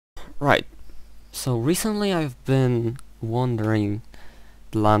Right. So recently I've been wandering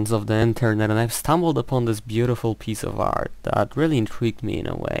the lands of the internet and I've stumbled upon this beautiful piece of art that really intrigued me in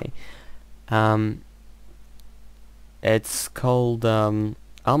a way. Um, it's called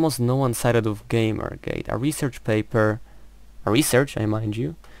Almost No One Sided of Gamergate, a research paper, I mind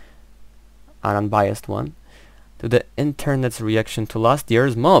you, an unbiased one, to the internet's reaction to last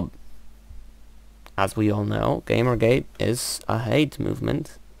year's mob. As we all know, Gamergate is a hate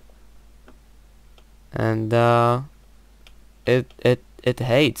movement, and it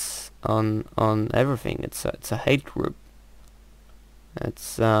hates on everything. It's a hate group.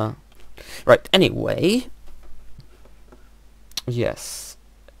 It's right. Anyway, yes,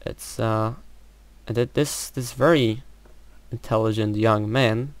 it's this very intelligent young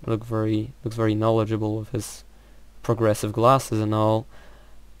man looks very knowledgeable with his progressive glasses and all.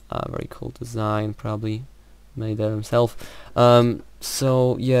 Very cool design, probably made that himself.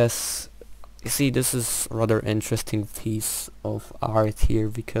 So yes, you see, this is a rather interesting piece of art here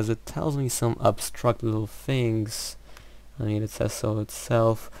because it tells me some abstract little things. I mean, it says so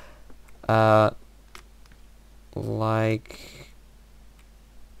itself. Like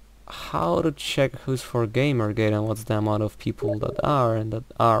how to check who's for Gamergate and what's the amount of people that are and that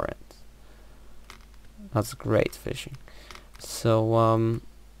aren't. That's great fishing. So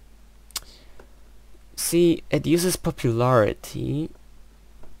see, it uses popularity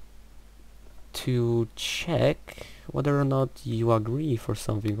to check whether or not you agree for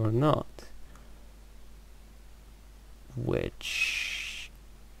something or not. Which,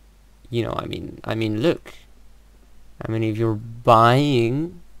 I mean, look. I mean, if you're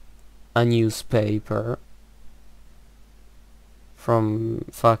buying a newspaper from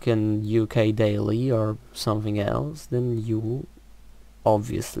fucking UK Daily or something else, then you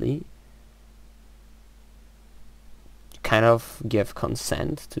obviously kind of give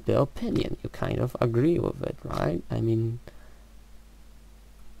consent to the opinion. You kind of agree with it, right? I mean,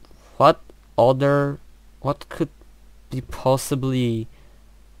 what could be possibly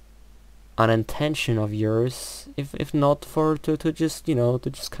an intention of yours if not for to just to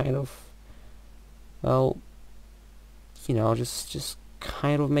just kind of, well, just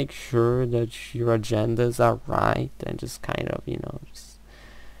kind of make sure that your agendas are right and just kind of just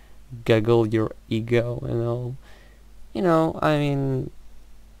guggle your ego and all. I mean,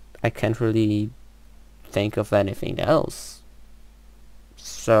 I can't really think of anything else.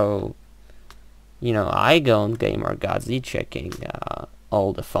 So, I go on GamerGazi checking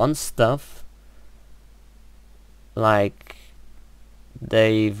all the fun stuff. Like,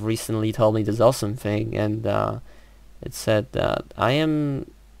 they've recently told me this awesome thing, and it said that I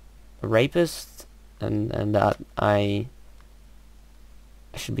am a rapist and that I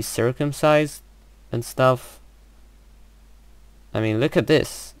should be circumcised and stuff. I mean, look at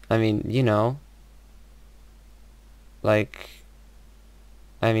this. I mean, like,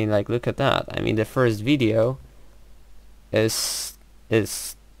 look at that. I mean, the first video is a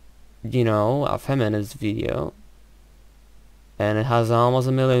feminist video, and it has almost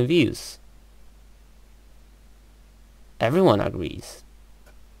 1 million views. Everyone agrees.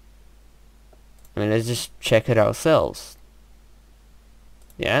 I mean, let's just check it ourselves.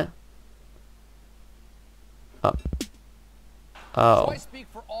 Yeah? Oh. Oh. So I speak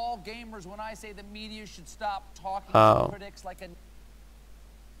for all gamers when I say the media should stop talking to critics like a...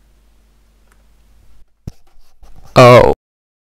 Oh.